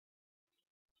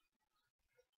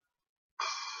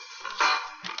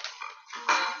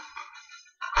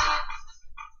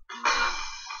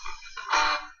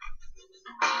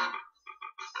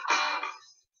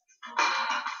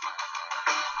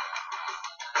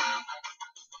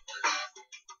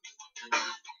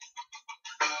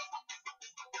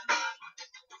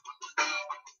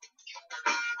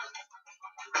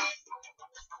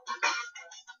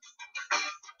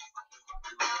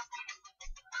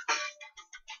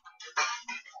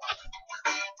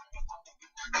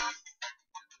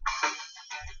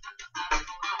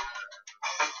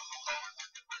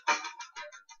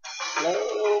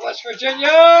Hello, West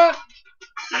Virginia!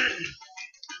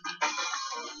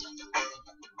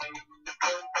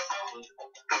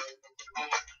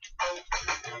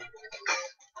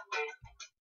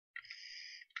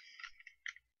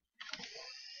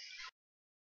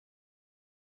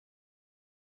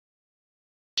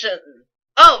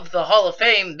 Of the Hall of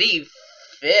Fame, the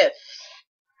 5th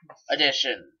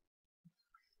edition.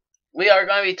 We are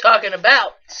going to be talking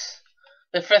about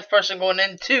the 5th person going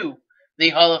into the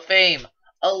Hall of Fame,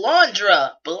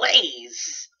 Alundra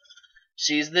Blaze.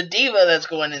 She's the diva that's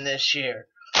going in this year.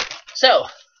 So,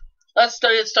 let's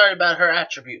get started about her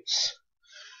attributes.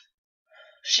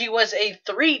 She was a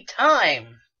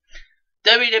 3-time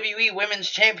WWE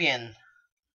Women's Champion.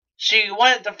 She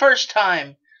won it the first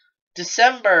time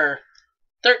December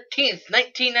 13th,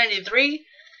 1993,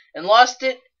 and lost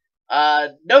it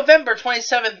November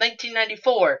 27th,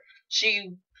 1994.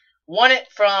 She won it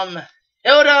from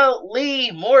Hilda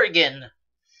Lee Morgan.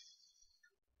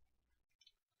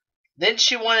 Then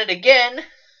she won it again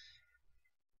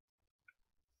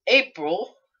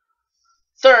April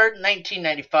 3rd,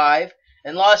 1995,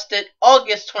 and lost it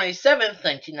August 27th,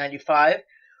 1995,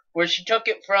 where she took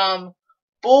it from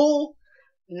Bull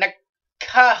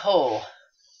Nakano.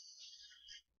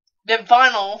 Then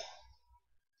final,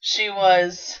 she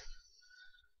was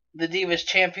the Divas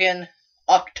Champion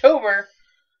October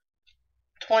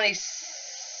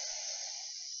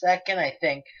 22nd, I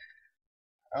think.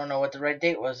 I don't know what the right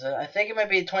date was. I think it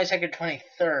might be the 22nd,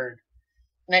 23rd,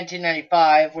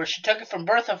 1995, where she took it from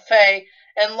Bertha Faye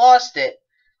and lost it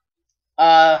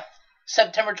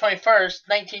September 21st,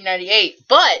 1998.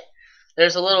 But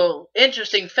there's a little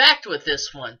interesting fact with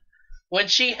this one. When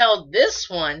she held this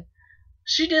one,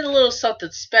 she did a little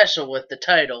something special with the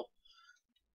title.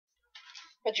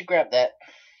 Why'd you grab that?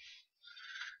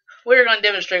 We're going to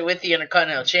demonstrate with the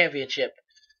Intercontinental Championship.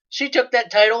 She took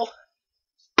that title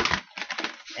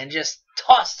and just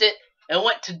tossed it and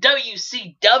went to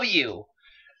WCW.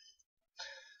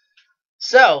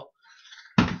 So,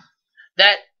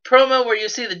 that promo where you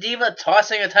see the diva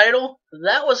tossing a title,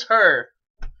 that was her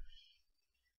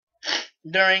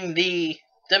during the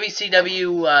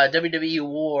WCW WWE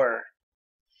War.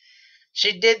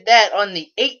 She did that on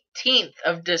the 18th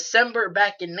of December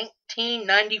back in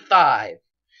 1995.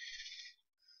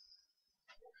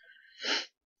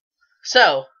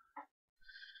 So,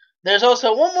 there's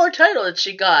also one more title that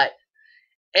she got,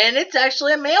 and it's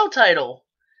actually a male title.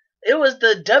 It was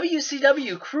the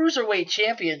WCW Cruiserweight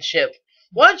Championship.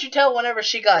 Why don't you tell whenever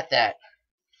she got that?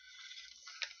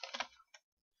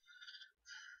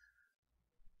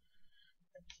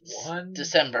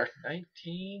 December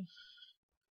 19?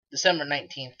 December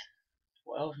 19th.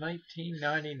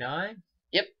 1999?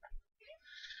 Yep.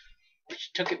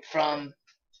 She took it from...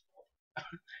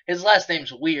 His last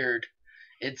name's weird.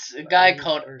 It's a guy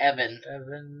called Evan.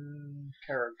 Evan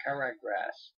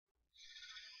Karagrass.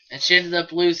 And she ended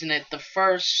up losing it the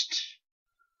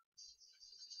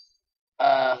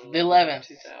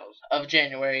 11th of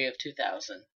January of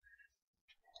 2000.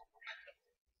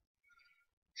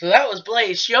 So that was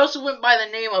Blaze. She also went by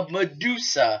the name of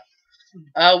Medusa.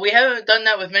 We haven't done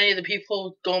that with many of the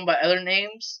people going by other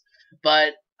names,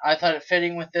 but I thought it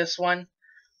fitting with this one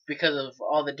because of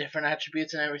all the different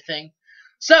attributes and everything.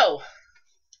 So,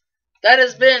 that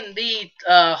has been the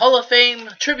Hall of Fame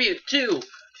tribute to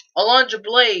Alundra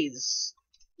Blaze.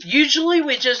 Usually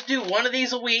we just do one of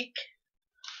these a week,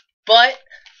 but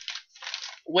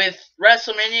with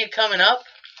WrestleMania coming up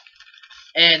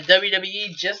and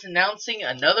WWE just announcing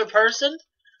another person,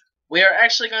 we are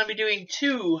actually going to be doing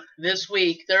 2 this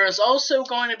week. There is also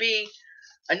going to be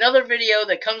another video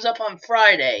that comes up on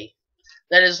Friday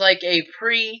that is like a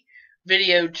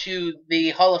pre-video to the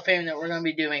Hall of Fame that we're going to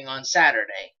be doing on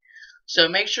Saturday. So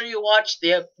make sure you watch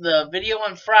the video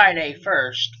on Friday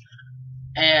first,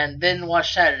 and then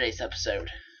watch Saturday's episode.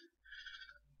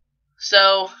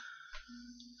 So,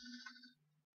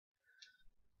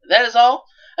 that is all.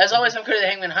 As always, I'm Cody the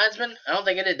Hangman Heinzman. I don't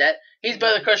think I did that. He's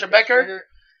Brother Crusher Becker,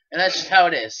 and that's just how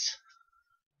it is.